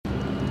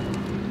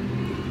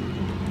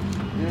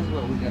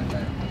what we got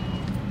back.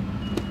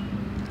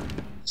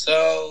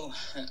 So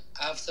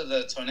after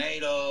the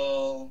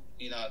tornado,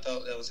 I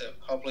thought there was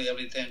hopefully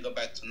everything go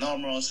back to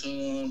normal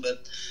soon,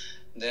 but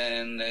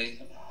then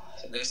they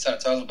start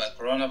talking about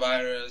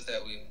coronavirus.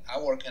 I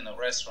work in a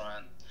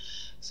restaurant,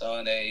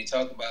 so they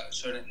talk about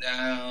shutting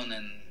down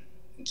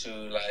and to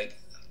like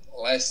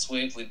last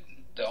week with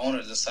the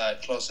owner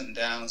decide closing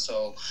down.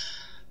 So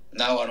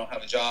now I don't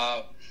have a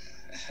job.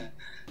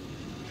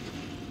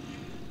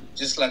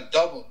 Just like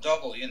double,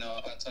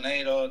 a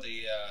tornado,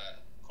 the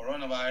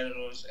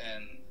coronavirus,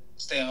 and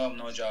stay home,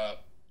 no job.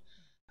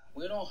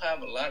 We don't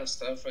have a lot of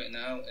stuff right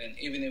now, and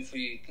even if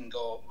we can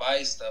go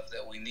buy stuff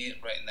that we need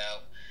right now,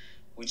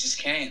 we just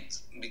can't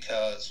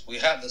because we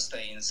have to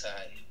stay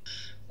inside.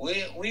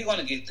 We're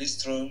gonna get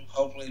this through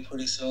hopefully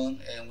pretty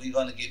soon, and we're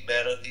gonna get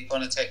better. It's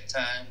gonna take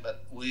time,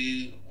 but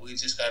we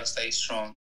just gotta stay strong.